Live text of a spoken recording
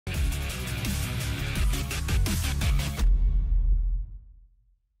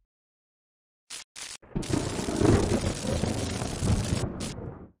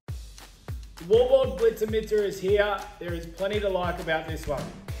The Wallboard Blitza Mixer is here. There is plenty to like about this one.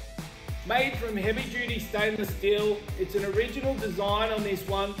 Made from heavy duty stainless steel, it's an original design on this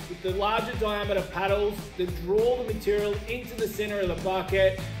one with the larger diameter paddles that draw the material into the center of the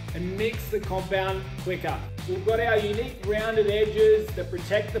bucket and mix the compound quicker. We've got our unique rounded edges that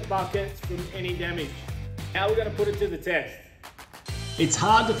protect the buckets from any damage. Now we're going to put it to the test. It's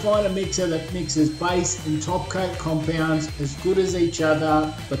hard to find a mixer that mixes base and top coat compounds as good as each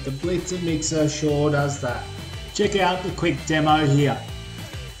other, but the Blitza Mixer sure does that. Check out the quick demo here.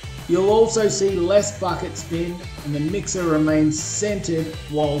 You'll also see less bucket spin and the mixer remains centered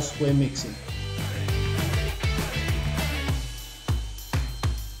whilst we're mixing.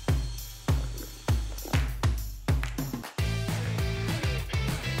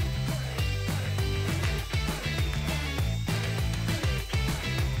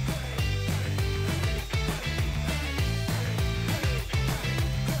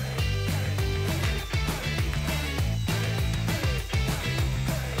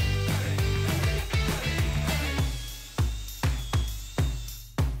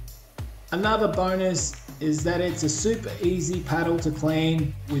 Another bonus is that it's a super easy paddle to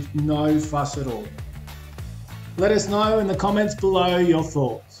clean with no fuss at all. Let us know in the comments below your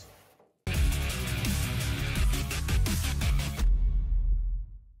thoughts.